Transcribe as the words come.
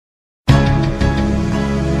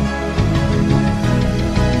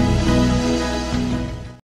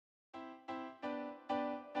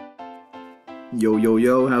Yo yo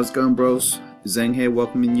yo, how's it going, bros? Zeng here,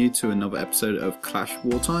 welcoming you to another episode of Clash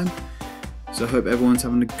Wartime. So I hope everyone's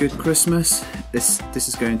having a good Christmas. This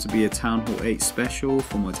is going to be a Town Hall 8 special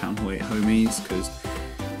for my Town Hall 8 homies, because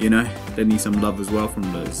you know they need some love as well from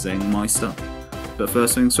the Zeng Meister. But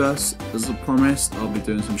first things first, as I promised, I'll be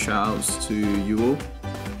doing some shoutouts to you all.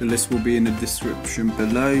 The list will be in the description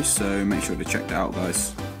below, so make sure to check that out,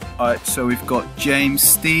 guys. Alright, so we've got James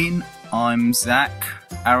Stean, I'm Zach,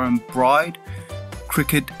 Aaron Bride,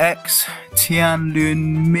 CrickedX, TIAN,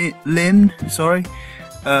 LUEN,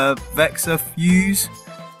 Vexa, FuZe,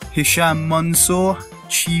 Hishaam, Munsoor,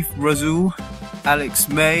 Chief Rahul,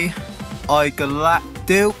 alexn,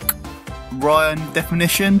 iGaLactIIk, Ryan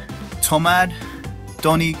Definition, Tommad,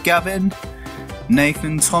 Donnie, Gavin,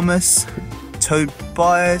 Nathan, Thomas,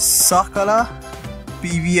 Tobias, Sarkala,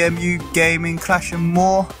 Bvmu Gaming Clash and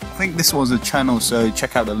more. I think this was a channel, so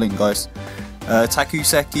check out the link, guys. Taku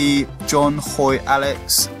Seki, jonhoy,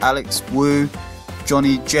 alexn,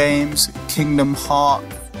 Johnny James, Kingdom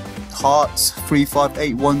Hearts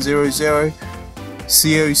 358100,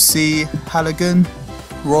 CoC Halligan,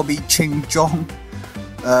 Robbie, Ching Jong,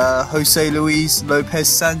 Jose Luis Lopez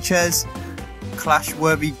Sanchez,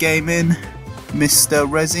 Clashworthy Gaming, Mr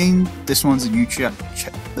Resin. This one's a YouTube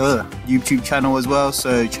channel as well,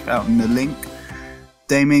 so check out in the link.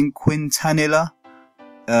 Damien Quintanilla,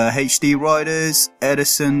 HD Riders,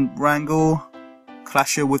 Edison Wrangle,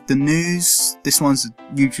 Clasher with the News. This one's a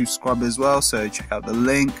YouTube subscriber as well, so check out the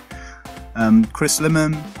link. Chris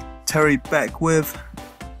Lemon, Terry Beckwith,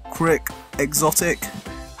 CrickedX,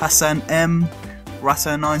 Hassan M,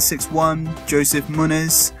 Rata961, Joseph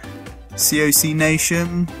Muniz, CoC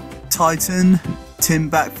Nation, Titan,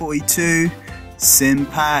 Timback42,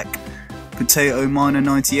 Simpack, Potato Miner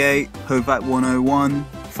 98, Hovac 101,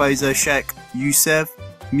 Fazer Shek, Youssef,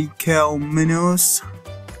 Mikael Minos,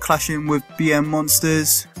 Clashing with BM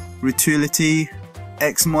Monsters, Rituality,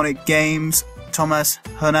 Xmonic Games, Thomas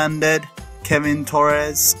Hernandez, Kevin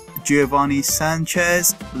Torres, Giovanni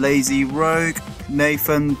Sanchez, Lazy Rogue,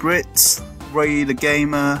 Nathan Brits, Ray the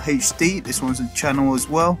Gamer HD, this one's a channel as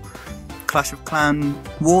well. Clash of Clan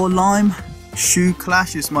War Lime, Shoe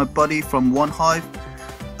Clash is my buddy from OneHive,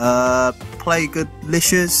 Play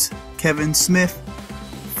Goodlicious, Kevin Smith,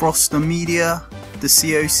 Froster Media, the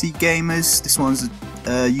CoC Gamers, this one's a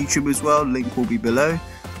YouTube as well, link will be below.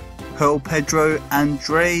 Pearl Pedro,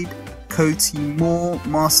 Andrade, Coty Moore,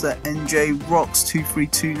 Master NJ Rocks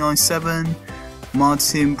 23297,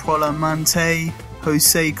 Martin Prolamante,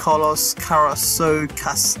 Jose Carlos Carasso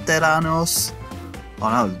Castellanos.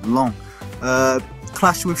 Oh, that was long.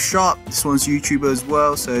 Clash with Sharp, this one's YouTuber as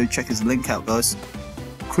well, so check his link out, guys.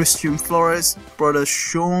 Christian Flores, Brother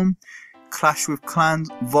Sean, Clash with Clans,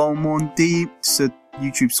 Volmon D, it's a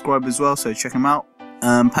YouTube subscriber as well, so check him out.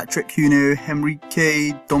 Patrick Huno,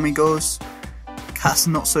 Henrique Domingos, Cass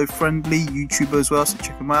Not So Friendly, YouTuber as well, so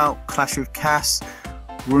check him out. Clash with Cass,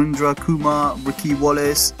 Rundra Kumar, Ricky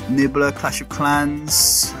Wallace, Nibbler, Clash of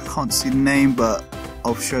Clans, can't see the name, but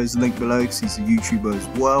I'll show his link below because he's a YouTuber as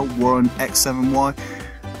well. Warren X7Y,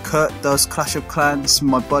 Kurt does Clash of Clans,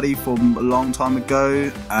 my buddy from a long time ago,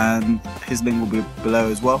 and his link will be below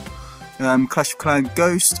as well. Clash of Clan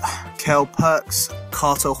Ghost, Kel Perks,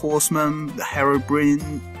 Carter Horseman, the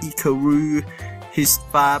Herobrine, Ikaru, His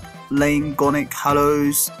Fab, Lane Gonic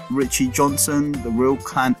Hallows, Richie Johnson, The Real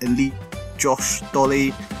Clan Elite, Josh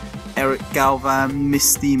Dolly, Eric Galvan,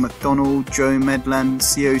 Misty McDonald, Joe Medland,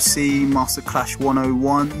 CoC, Master Clash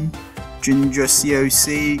 101, Ginger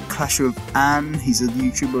CoC, Clash with Anne, he's a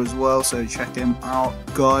YouTuber as well, so check him out,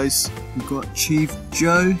 guys. We've got Chief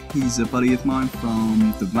Joe, he's a buddy of mine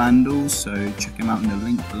from the Vandals, so check him out in the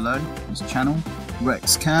link below, his channel.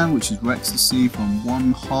 Rex Can, which is Rexacy from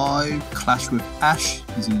OneHive, Clash with Ash,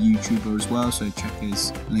 he's a YouTuber as well, so check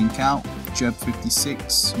his link out.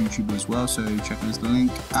 Jeb56, YouTuber as well, so check his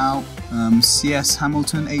link out. CS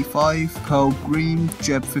Hamilton 85, Carl Green,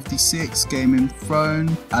 Jeb56, Gaming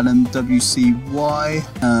Throne, Alan WCY,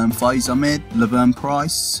 Faiz Ahmed, Laverne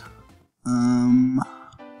Price.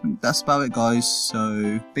 I think that's about it, guys,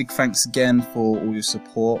 so big thanks again for all your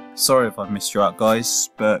support. Sorry if I've missed you out, guys,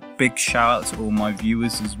 but big shout out to all my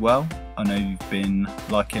viewers as well. I know you've been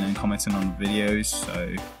liking and commenting on the videos,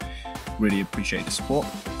 so really appreciate the support.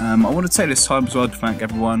 I want to take this time as well to thank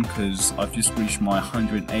everyone, because I've just reached my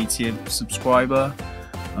 180th subscriber.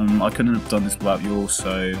 I couldn't have done this without you all,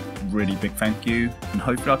 so really big thank you, and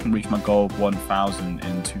hopefully I can reach my goal of 1000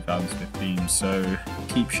 in 2015, so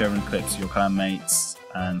keep sharing clips to your clan mates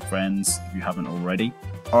and friends if you haven't already.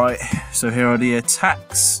 Alright, so here are the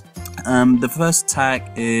attacks. The first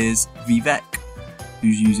attack is Vivek,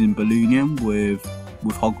 who's using Ballonion with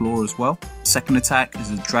Hoglore as well. Second attack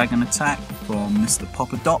is a dragon attack from Mr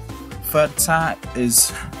Poppadopp. Third attack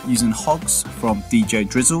is using Hogs from DJ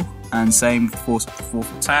Drizzle, and same fourth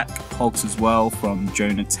attack, Hogs as well from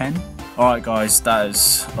Jonah10. Alright guys, that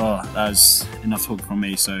is enough talk from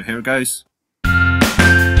me, so here it goes.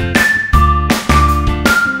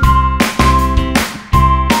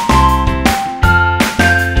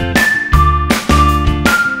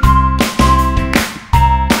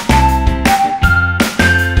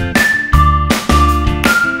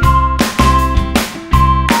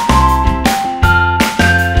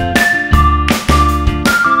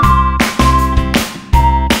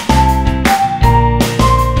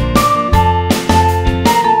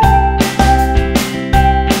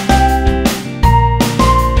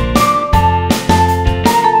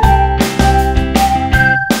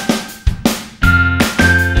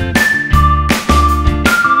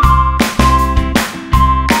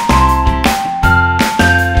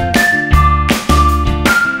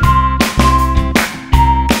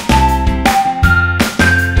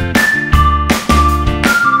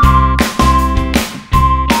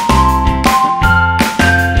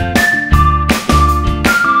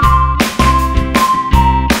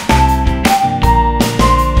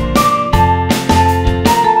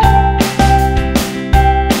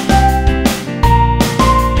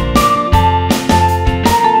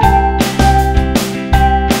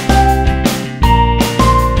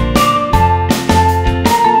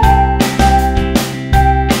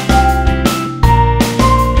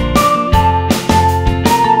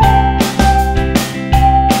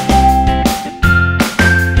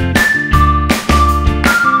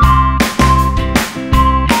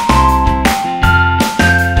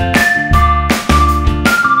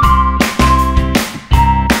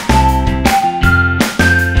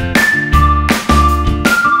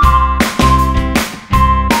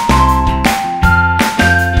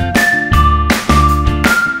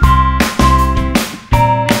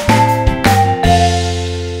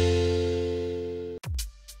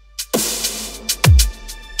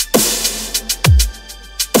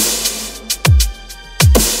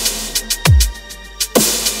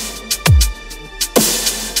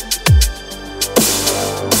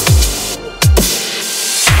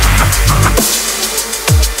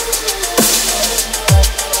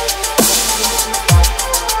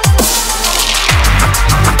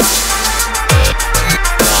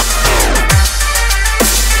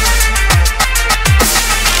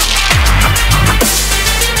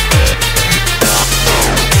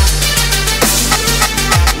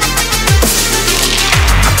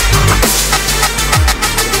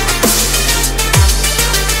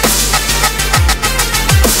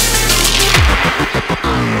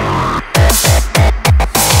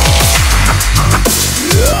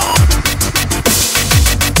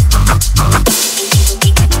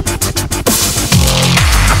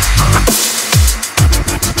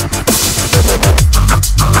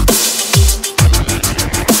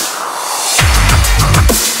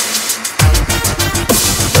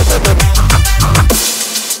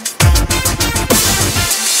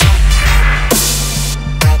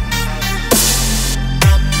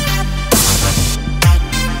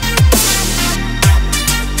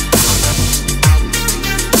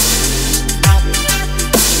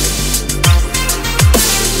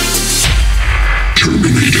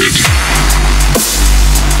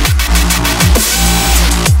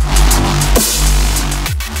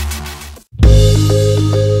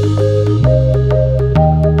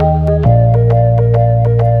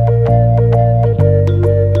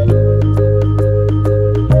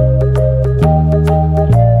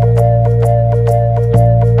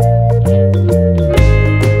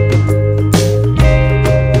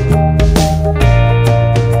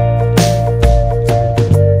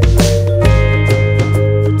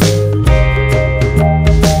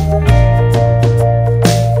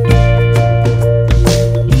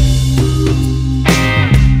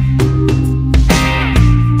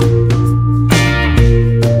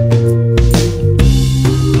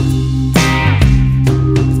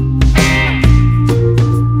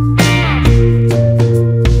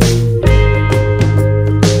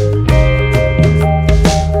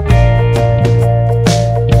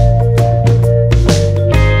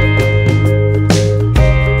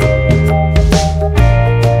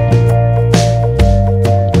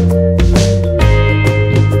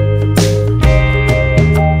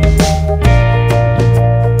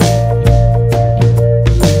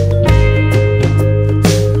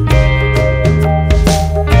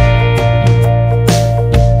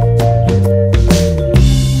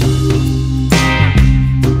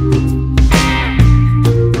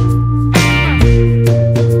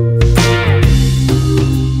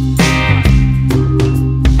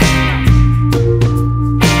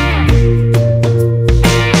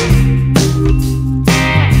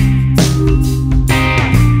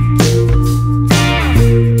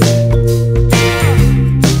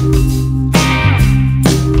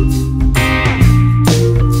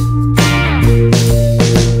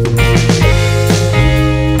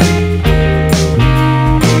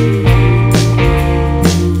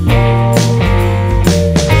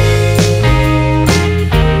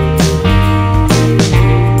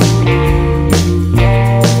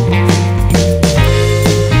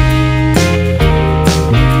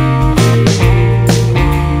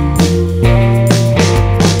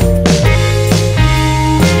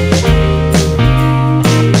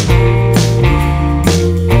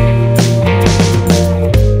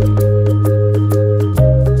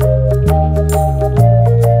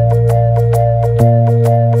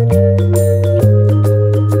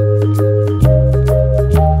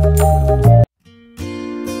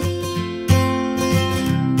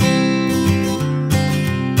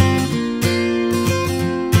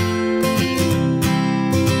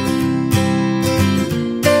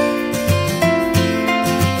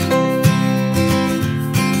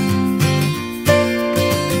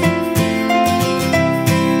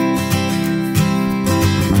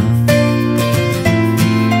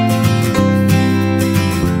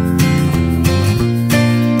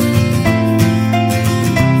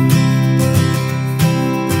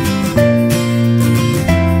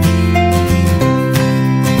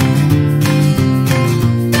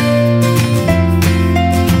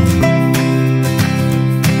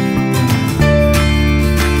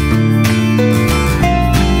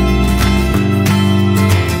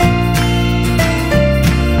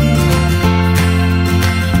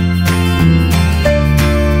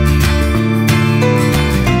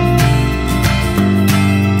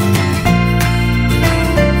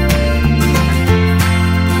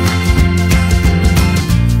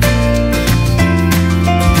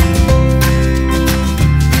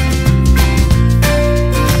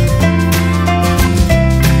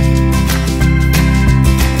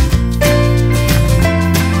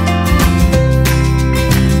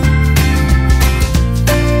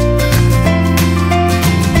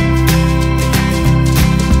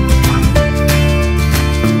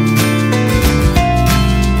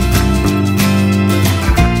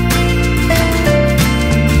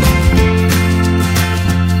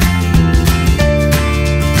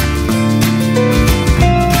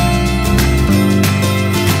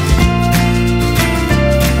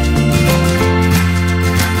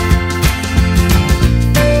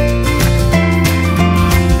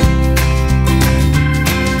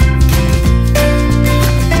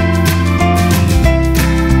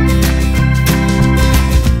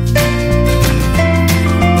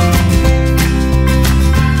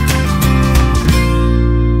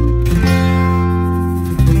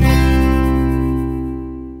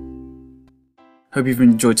 Hope you've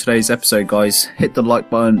enjoyed today's episode, guys. Hit the like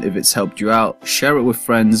button if it's helped you out, share it with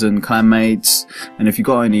friends and clanmates, and if you've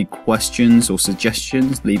got any questions or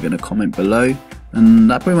suggestions, leave it in a comment below. And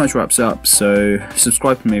that pretty much wraps up, so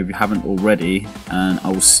subscribe to me if you haven't already, and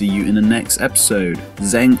I will see you in the next episode.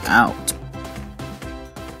 Zeng out.